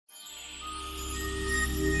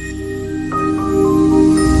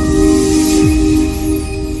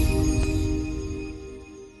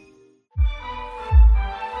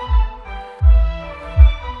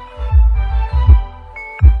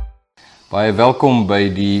Baie welkom by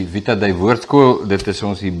die Vita Dei Woordskool. Dit is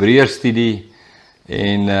ons Hebreërs studie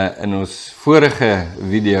en in ons vorige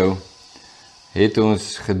video het ons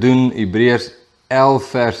gedoen Hebreërs 11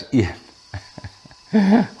 vers 1.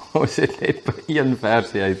 Ons het net by 1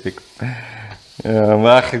 versie uitgekom.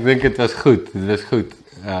 Maar ek dink dit was goed. Dit was goed.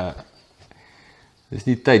 Dis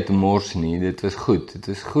nie tyd te mors nie. Dit was goed. Dit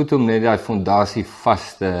is goed om net daai fondasie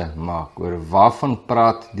vas te maak oor waarvan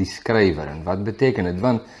praat die skrywer en wat beteken dit?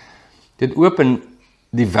 Want dit open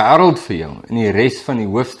die wêreld vir jou in die res van die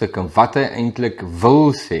hoofstuk en wat hy eintlik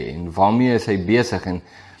wil sê en waarmee is hy besig en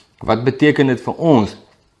wat beteken dit vir ons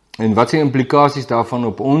en wat is die implikasies daarvan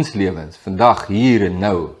op ons lewens vandag, hier en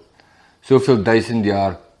nou, soveel 1000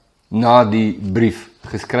 jaar na die brief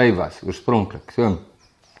geskryf was, oorspronklik. So,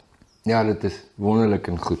 ja, dit is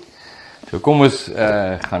wonderlik en goed. So kom ons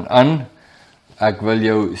gaan aan. Ek wil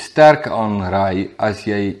jou sterk aanraai as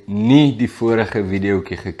jy nie die vorige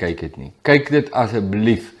videoetjie gekyk het nie. Kyk dit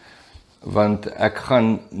asseblief, want ek gaan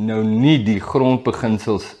nou nie die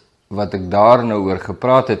grondbeginsels wat ek daar nou oor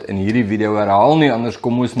gepraat het in hierdie video herhaal nie, anders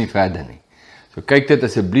kom ons nie verder nie. So kyk dit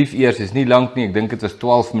asseblief eers, is nie lank nie, ek dink dit was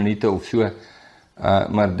 12 minute of so,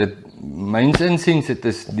 maar dit, myns insiens, dit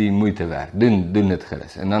is die moeite werd. Doen dit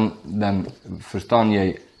gerus. En dan verstaan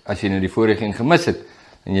jy, as jy nou die vorige een gemis het,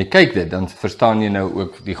 en jy kyk dit, dan verstaan jy nou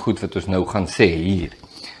ook die goed wat ons nou gaan sê hier.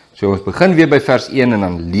 So ons begin weer by vers 1 en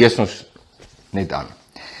dan lees ons net aan.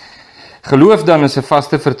 Geloof dan is 'n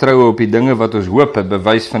vaste vertroue op die dinge wat ons hoop, 'n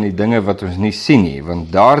bewys van die dinge wat ons nie sien nie,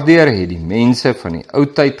 want daardeur het die mense van die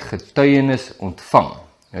oudtyd getuienis ontvang.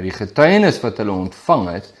 Nou die getuienis wat hulle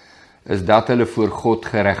ontvang het, is dat hulle voor God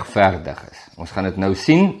geregverdig is. Ons gaan dit nou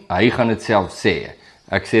sien, hy gaan dit self sê.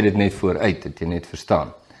 Ek sê dit net vooruit, dat jy net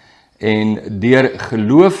verstaan. En deur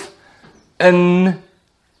geloof in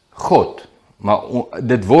God, maar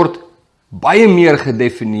dit word baie meer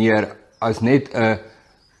gedefinieer as net 'n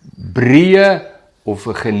breë of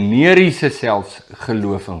 'n generiese selfs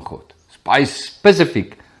geloof in God. Dit is baie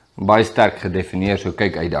spesifiek, baie sterk gedefinieer, so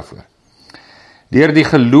kyk uit daarvoor. Deur die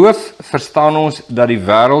geloof verstaan ons dat die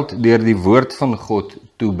wêreld deur die woord van God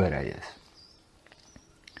toeberei is.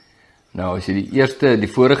 Nou, as jy die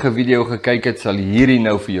vorige video gekyk het, sal hierdie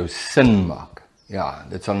nou vir jou sin maak. Ja,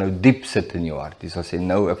 dit sal nou diep sit in jou hart. Jy sal sê,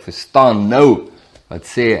 nou, ek verstaan nou, wat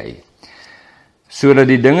sê hy? Sodat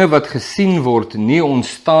die dinge wat gesien word, nie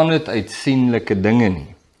ontstaan het uit sienlike dinge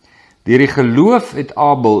nie. Deur die geloof het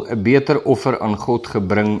Abel 'n beter offer aan God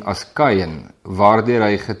gebring as Kain, waardeur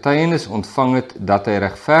hy getuienis ontvang het dat hy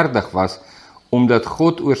regverdig was, omdat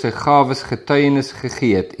God oor sy gawes getuienis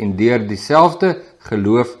gegee het, en deur dieselfde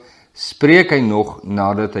geloof spreek hy nog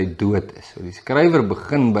nadat hy dood is. So die skrywer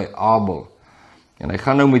begin by Abel, en hy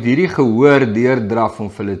gaan nou met hierdie gehoor deurdraf om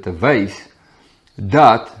vir hulle te wys,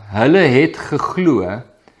 dat hulle het geglo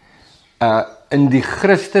in die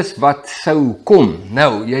Christus wat sou kom.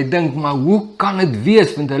 Nou, jy dink, maar hoe kan dit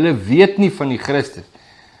wees, want hulle weet nie van die Christus.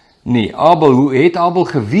 Nee, hoe het Abel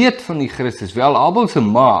geweet van die Christus? Wel, Abel se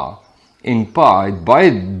ma en pa het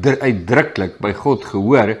baie uitdruklik by God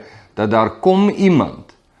gehoor, dat daar kom iemand,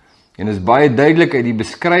 en is baie duidelik uit die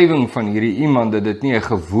beskrywing van hierdie iemand, dat dit nie 'n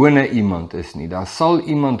gewone iemand is nie. Daar sal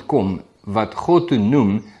iemand kom, wat God toe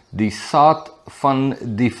noem, die saad van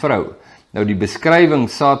die vrou. Nou die beskrywing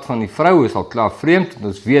saad van die vrou is al klaar vreemd, want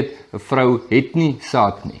ons weet, 'n vrou het nie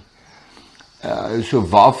saad nie. So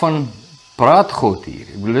waarvan praat God hier?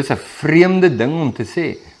 Ek bedoel, dit is 'n vreemde ding om te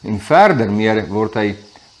sê. En verder meer word hy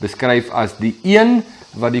beskryf as die een,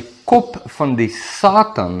 wat die kop van die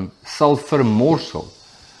Satan sal vermorsel,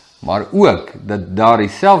 maar ook dat daar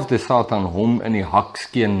dieselfde Satan hom in die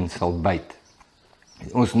hakskeen sal byt.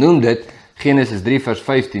 Ons noem dit, Genesis 3 vers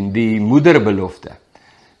 15, die moederbelofte.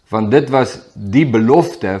 Want dit was die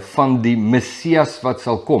belofte van die Messias wat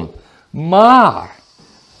sal kom. Maar,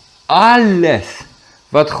 alles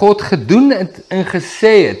wat God gedoen het en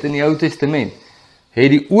gesê het in die Ou Testament, het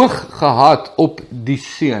die oog gehad op die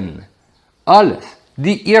seun. Alles.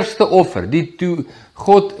 Die eerste offer, toe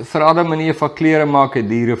God vir Adam en Eva klere maak uit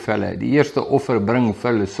dierevelle, die eerste offer bring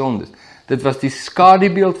vir hulle sondes. Dit was die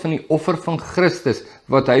skadubeeld van die offer van Christus,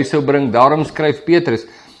 wat hy sou bring. Daarom skryf Petrus,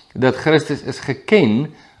 dat Christus is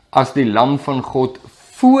geken as die lam van God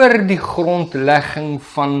voor die grondlegging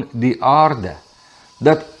van die aarde.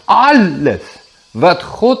 Dat alles wat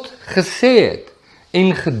God gesê het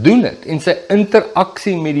en gedoen het, en sy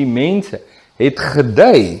interaksie met die mense, het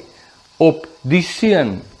gedui op die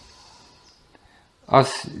seun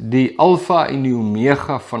as die alfa en die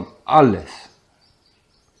omega van alles.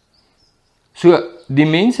 So, die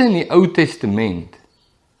mense in die Ou Testament,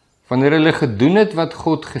 wanneer hulle gedoen het wat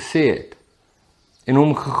God gesê het, en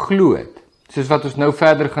hom geglo het, soos wat ons nou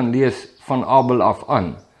verder gaan lees van Abel af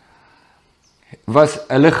aan, was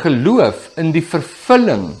hulle geloof in die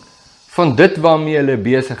vervulling van dit waarmee hulle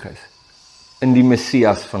besig is, in die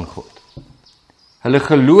Messias van God. Hulle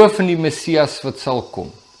geloof in die Messias wat sal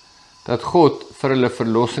kom, dat God vir hulle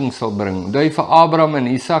verlossing sal bring. Toe hy vir Abraham en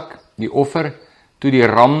Isak, die offer, toe die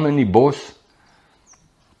ram in die bos,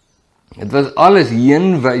 dit was alles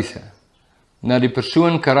heenwyse na die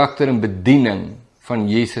persoon, karakter en bediening van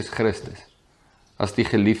Jesus Christus, as die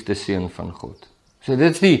geliefde seun van God. So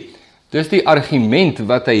dis die argument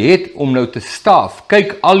wat hy het om nou te staaf.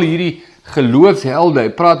 Kyk al hierdie geloofshelde,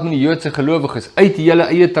 hy praat met die Joodse gelowiges, uit die hele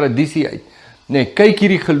eie tradisie uit. Nee, kyk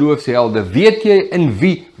hierdie geloofshelde, weet jy in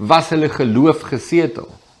wie was hulle geloof gesetel?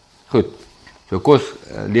 Goed, so kom ons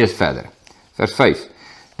lees verder. Vers 5.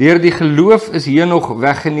 Deur die geloof is Henog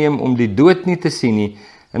weggeneem om die dood nie te sien nie,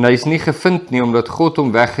 en hy is nie gevind nie, omdat God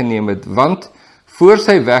hom weggeneem het, want voor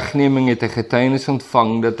sy wegneming het hy getuienis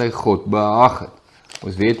ontvang dat hy God behaag het.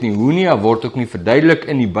 Ons weet nie hoe nie, hy word ook nie verduidelik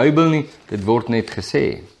in die Bybel nie, dit word net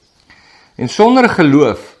gesê. En sonder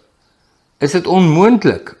geloof is dit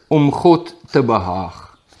onmoontlik om God te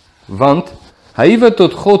behaag, want hy wat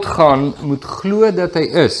tot God gaan, moet glo dat hy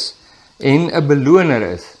is, en 'n beloner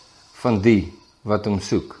is van die wat hom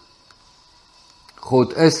soek.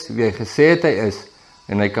 God is wie hy gesê het hy is,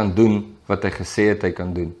 en hy kan doen wat hy gesê het hy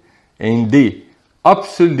kan doen. En die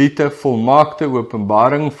absolute volmaakte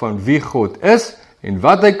openbaring van wie God is, en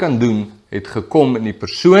wat hy kan doen, het gekom in die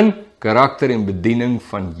persoon, karakter en bediening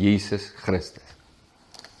van Jesus Christus.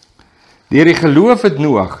 Deur die geloof het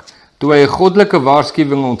Noag, toe hy 'n goddelike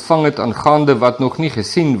waarskuwing ontvang het aangaande wat nog nie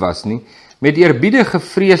gesien was nie, met eerbiedige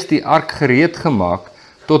vrees die ark gereed gemaak,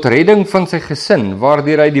 tot redding van sy gesin,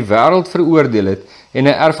 waardeur hy die wêreld veroordeel het, en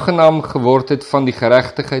 'n erfgenaam geword het van die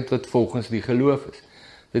geregtigheid wat volgens die geloof is.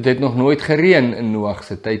 Dit het nog nooit gereën in Noag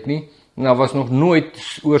se tyd nie, en daar was nog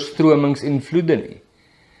nooit oorstromings en vloede nie.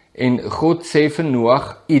 En God sê vir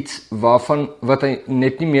Noag iets wat hy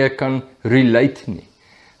net nie meer kan relate nie.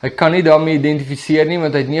 Hy kan nie daarmee identifiseer nie,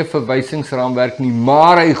 want hy het nie 'n verwysingsraamwerk nie,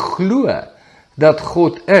 maar hy glo dat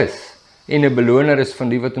God is, en 'n beloner is van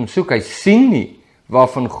die wat hom soek. Hy sien nie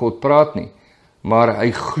waarvan God praat nie, maar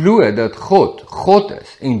hy glo dat God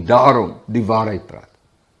is, en daarom die waarheid praat.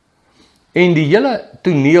 En die hele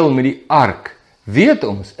toneel met die ark, weet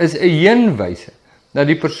ons, is 'n heenwyse na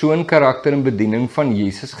die persoon, karakter en bediening van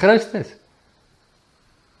Jesus Christus.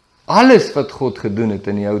 Alles wat God gedoen het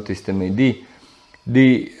in die Ou Testament,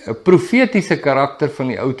 die profetiese karakter van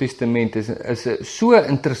die Ou Testament is 'n so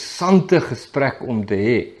interessante gesprek om te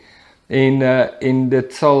hê. En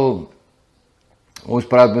dit sal, ons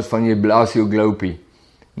praat mos van jy blaas jou gloupie.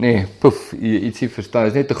 Nee, poef, jy ietsie verstaan,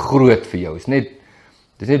 is net te groot vir jou. Dit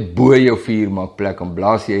is net bo jou vuurmaakplek, en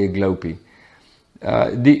blaas jy 'n gloupie.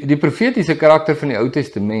 Die profetiese karakter van die Ou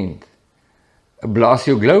Testament, blaas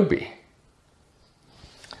jou gloupie.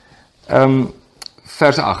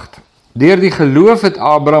 Vers 8. Deur die geloof het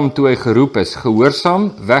Abraham, toe hy geroep is,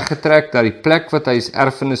 gehoorsaam, weggetrek na die plek wat hy as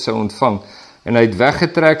erfenis sou ontvang, en hy het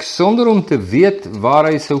weggetrek sonder om te weet waar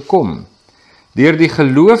hy sou kom. Deur die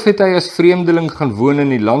geloof het hy as vreemdeling gaan woon in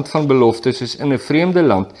die land van belofte, soos in 'n vreemde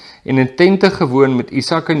land, en in tente gewoon met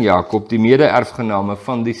Isak en Jakob, die mede-erfgename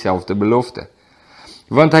van dieselfde belofte.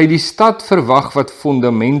 Want hy die stad verwag wat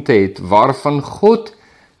fondamente het, waarvan God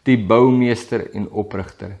die boumeester en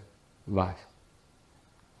oprigter was.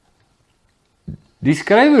 Die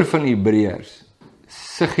skrywer van Hebreërs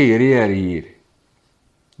suggereer hier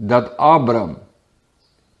dat Abraham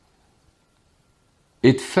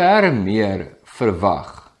het ver meer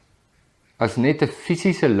verwag as net 'n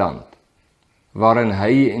fisiese land waarin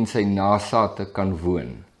hy en sy nageslagte kan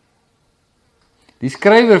woon. Die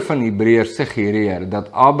skrywer van Hebreërs suggereer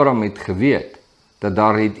dat Abraham het geweet dat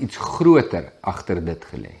daar iets groter agter dit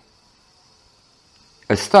gelê.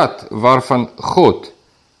 'n Stad waarvan God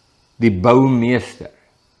die boumeester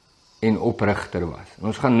en oprigter was. En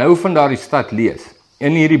ons gaan nou van daardie stad lees,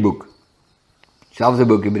 in hierdie boek, selfs die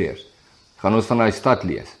boek Hebreërs, gaan ons van daardie stad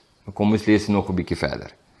lees. Kom ons lees nog 'n bietjie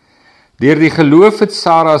verder. Deur die geloof het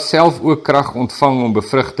Sara self ook krag ontvang om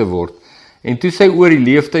bevrug te word, en toe sy oor die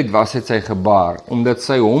leeftyd was, het sy gebaar, omdat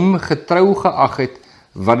sy hom getrou geag het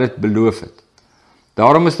wat dit beloof het.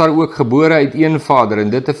 Daarom is daar ook gebore uit een vader, en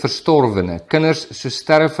dit 'n verstorwene, kinders soos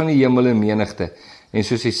sterre van die hemel in menigte, en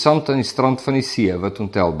soos die sand aan die strand van die see, wat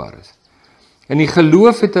ontelbaar is. In die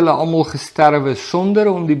geloof het hulle almal gesterwe, sonder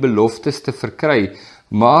om die beloftes te verkry,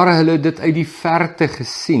 maar hulle het dit uit die verte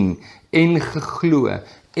gesien, en geglo,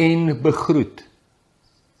 en begroet.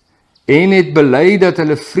 En het bely dat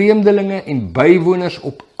hulle vreemdelinge en bywoners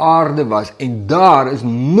op aarde was, en daar is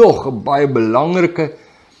nog 'n baie belangrike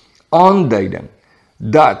aanduiding,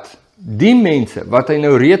 dat die mense wat hy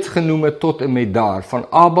nou reeds genoem het tot en met daar, van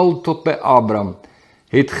Abel tot by Abraham,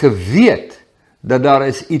 het geweet dat daar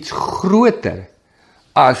is iets groter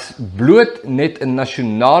as bloot net 'n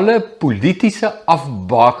nasionale politiese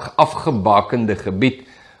afgebakende gebied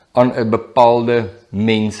aan 'n bepaalde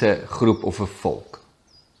mensegroep of 'n volk.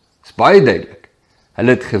 Dit is baie duidelik. Hulle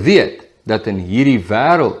het geweet dat in hierdie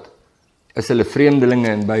wêreld is hulle vreemdelinge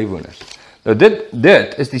en bywoners. Nou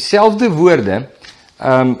dit is dieselfde woorde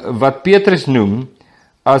wat Petrus noem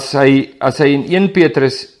as hy in 1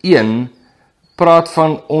 Petrus 1 praat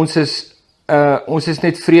van ons is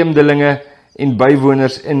net vreemdelinge en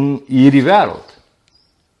bywoners in hierdie wêreld.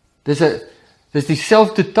 Dis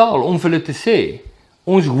dieselfde taal om vir hulle te sê,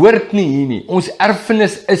 ons hoort nie hier nie, ons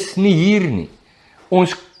erfenis is nie hier nie,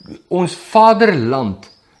 ons vaderland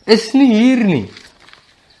is nie hier nie.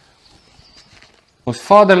 Ons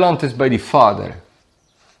vaderland is by die Vader,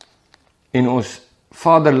 en ons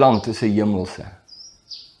vaderland is 'n hemelse.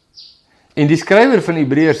 En die skrywer van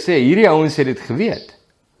Hebreërs sê, hierdie ouens het dit geweet.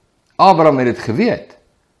 Abraham het dit geweet.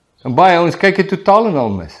 En baie ouens kyk dit totaal en al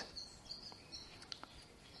mis.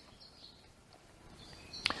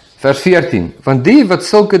 Vers 14, want die wat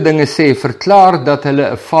sulke dinge sê, verklaar dat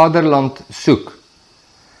hulle 'n vaderland soek.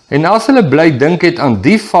 En as hulle bly dink het aan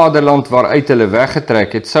die vaderland waaruit hulle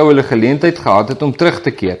weggetrek het, sou hulle geleentheid gehad het om terug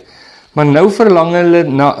te keer. Maar nou verlang hulle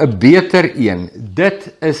na 'n beter een.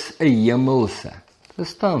 Dit is 'n hemelse.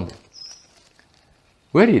 Verstaan dit?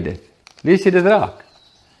 Hoor jy dit? Lees jy dit raak?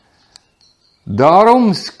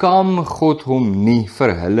 Daarom skaam God hom nie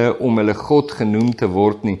vir hulle om hulle God genoem te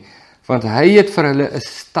word nie, want hy het vir hulle 'n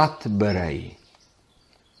stad berei.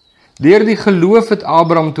 Deur die geloof het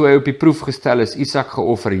Abraham, toe hy op die proef gestel is, Isak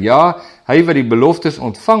geoffer. Ja, hy wat die beloftes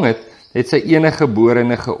ontvang het, het sy enige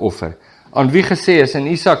geborene geoffer. Aan wie gesê is, in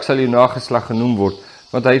Isak sal jou nageslag genoem word,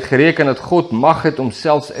 want hy het gereken dat God mag het om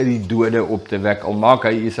selfs uit die dode op te wek. Al maak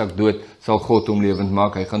hy Isak dood, sal God hom lewend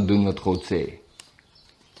maak. Hy gaan doen wat God sê.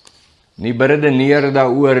 Nie beredeneer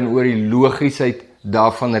daaroor en oor die logiesheid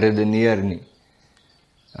daarvan redeneer nie.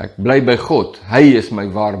 Ek bly by God, hy is my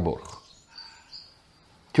waarborg.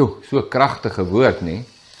 Tjoe, so 'n kragtige woord, nie?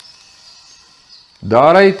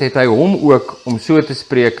 Daaruit het hy hom ook, om so te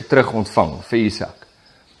spreek, terug ontvang, vir Isak.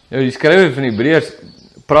 Nou, die skrywer van Hebreërs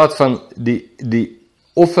praat van die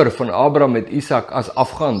offer van Abraham met Isak as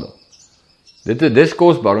afgehandel. Dit is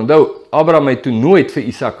kosbaar. Onthou, Abraham het toe nooit vir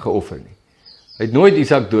Isak geoffer nie. Hy het nooit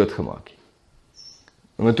Isak doodgemaak nie.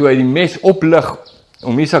 Maar toe hy die mes oplig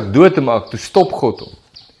om Isak dood te maak, toe stop God hom.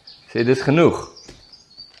 Sê, dis genoeg.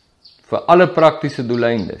 Vir alle praktiese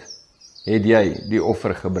doeleindes het jy die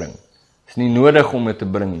offer gebring. Is nie nodig om dit te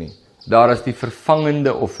bring nie. Daar is die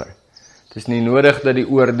vervangende offer. Het is nie nodig dat die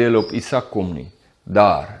oordeel op Isak kom nie.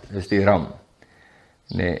 Daar is die ram.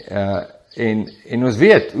 Nee, en ons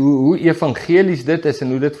weet hoe evangelies dit is en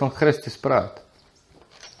hoe dit van Christus praat.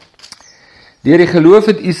 Deur die geloof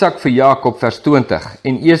het Isak vir Jakob, vers 20,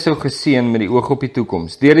 en Esau geseën met die oog op die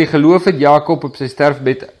toekoms. Deur die geloof het Jakob op sy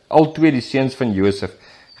sterfbed al twee die seuns van Josef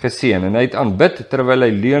geseën, en hy het aanbid terwyl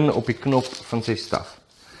hy leun op die knop van sy staf.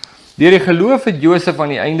 Deur die geloof het Josef aan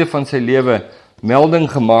die einde van sy lewe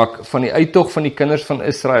melding gemaak van die uittog van die kinders van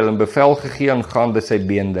Israel en bevel gegee aangaande sy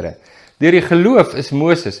beendere. Deur die geloof is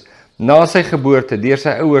Moses na sy geboorte deur sy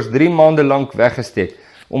ouers 3 maande lank weggesteek,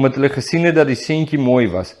 omdat hulle gesien het dat die seentjie mooi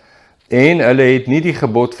was, en hulle het nie die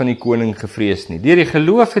gebod van die koning gevrees nie. Deur die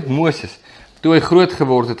geloof het Moses, toe hy groot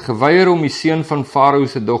geword het, geweier om die seun van Farao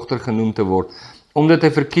se dogter genoem te word, omdat hy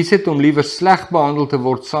verkies het om liewer sleg behandel te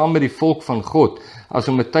word saam met die volk van God, as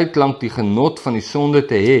om 'n tyd lank die genot van die sonde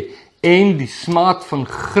te hê, en die smaad van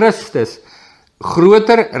Christus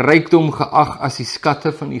groter rykdom geag as die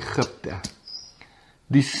skatte van Egipte.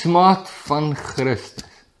 Die smaad van Christus.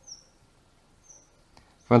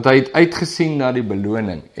 Want hy het uitgesien na die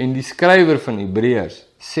beloning, en die skrywer van Hebreërs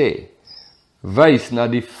sê, wys na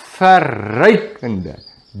die verrykende,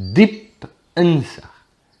 diep insig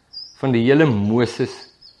van die hele Moses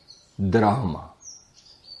drama.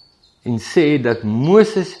 En sê dat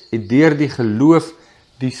Moses het deur die geloof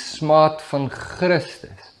die smaad van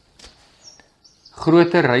Christus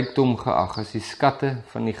groter rykdom geag as die skatte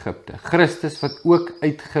van Egipte. Christus wat ook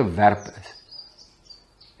uitgewerp is.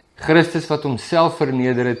 Christus wat homself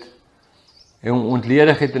verneder het en hom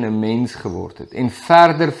ontledig het en 'n mens geword het. En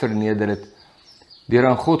verder verneder het deur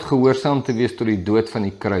aan God gehoorsaam te wees tot die dood van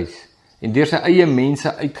die kruis. En deur sy eie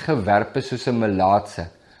mense uitgewerp is soos 'n melaatse,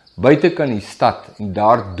 buitekant die stad en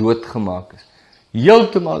daar doodgemaak is.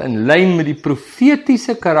 Heeltemal in lyn met die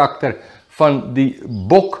profetiese karakter van die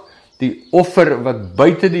bok, die offer wat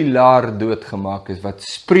buite die laar doodgemaak is, wat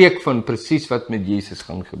spreek van presies wat met Jesus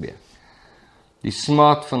gaan gebeur. die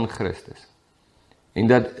smaad van Christus. En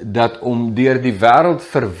dat om deur die wêreld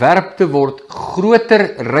verwerp te word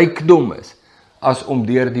groter rykdom is, as om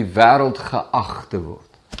deur die wêreld geag te word.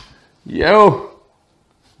 Daar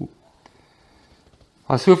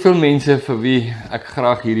is soveel mense vir wie ek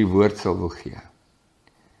graag hierdie woord sal wil gee,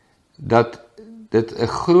 dat dit 'n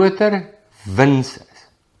groter wins is,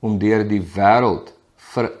 om deur die wêreld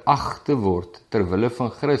verag te word ter wille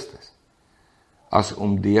van Christus, as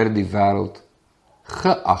om deur die wêreld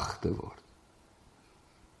geag te word,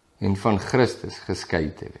 en van Christus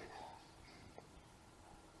geskei te wees.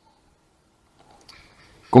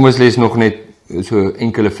 Kom ons lees nog net so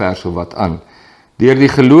enkele verse of wat aan. Deur die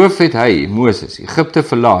geloof het hy, Moses, Egipte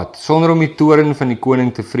verlaat, sonder om die toorn van die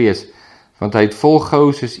koning te vrees, want hy het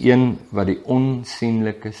volgehou soos een wat die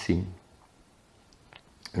onsienlike sien.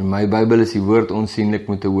 In my Bybel is die woord onsienlik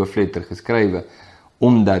met 'n hoofletter geskrywe,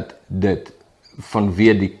 omdat dit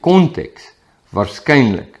vanweë die konteks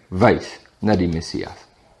waarskynlik wys na die Messias.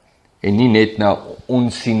 En nie net na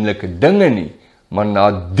onsienlike dinge nie, maar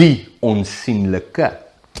na die onsienlike,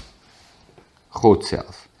 God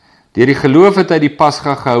self. Deur die geloof het hy die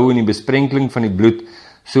Pasga gehou in die besprenkeling van die bloed,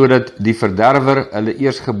 sodat die verderwer hulle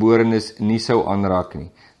eersgeborenes nie sou aanraak nie.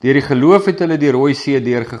 Deur die geloof het hulle die Rooi See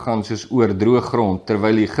deurgegaan soos oor droë grond,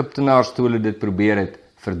 terwyl die Egiptenaars toe hulle dit probeer het,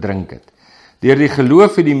 verdrink het. Deur die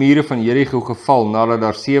geloof het die mure van Jerigo geval, nadat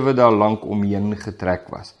daar 7 dae lank omheen getrek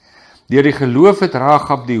was. Deur die geloof het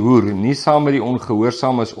Rahab die hoer nie saam met die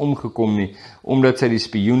ongehoorsaames omgekom nie, omdat sy die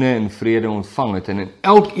spioene in vrede ontvang het. En in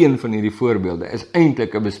elkeen van hierdie voorbeelde is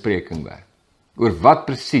eintlik 'n bespreking by, oor wat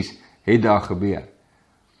presies het daar gebeur.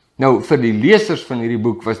 Nou, vir die lesers van hierdie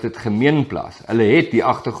boek was dit gemeenplaas. Hulle het die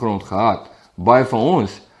agtergrond gehad. Baie van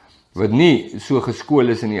ons, wat nie so geskool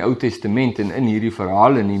is in die Ou Testament en in hierdie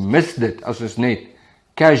verhale nie, mis dit as ons net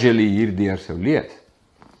casually hierdeur sou lees.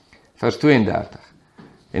 Vers 32.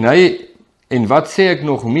 En wat sê ek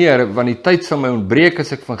nog meer, want die tyd sal my ontbreek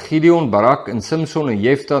as ek van Gideon, Barak en Simson en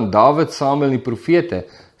Jefta en Dawid, Samuel en die profete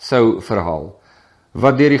sou verhaal.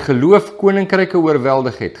 Wat deur die geloof koninkryke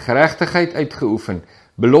oorweldig het, geregtigheid uitgeoefen,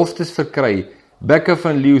 beloftes verkry, bekke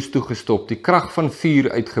van leeu's toegestop, die krag van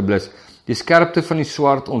vuur uitgeblus, die skerpte van die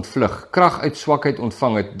swaard ontvlug, krag uit swakheid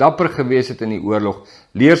ontvang het, dapper gewees het in die oorlog,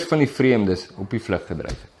 leers van die vreemdes op die vlug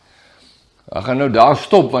gedryf het. Ek gaan nou daar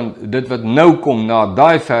stop, want dit wat nou kom na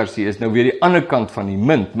daai versie is nou weer die ander kant van die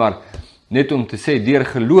munt, maar net om te sê, deur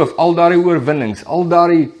geloof, al daardie oorwinnings, al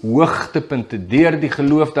daardie hoogtepunte, deur die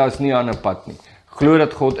geloof, daar is nie aan 'n pad nie. Glo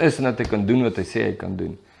dat God is en dat hy kan doen wat hy sê hy kan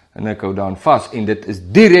doen. En ek hou daaraan vas, en dit is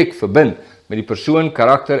direk verbind met die persoon,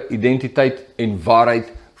 karakter, identiteit en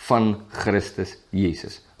waarheid van Christus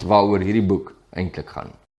Jesus, waaroor hierdie boek eintlik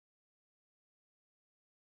gaan.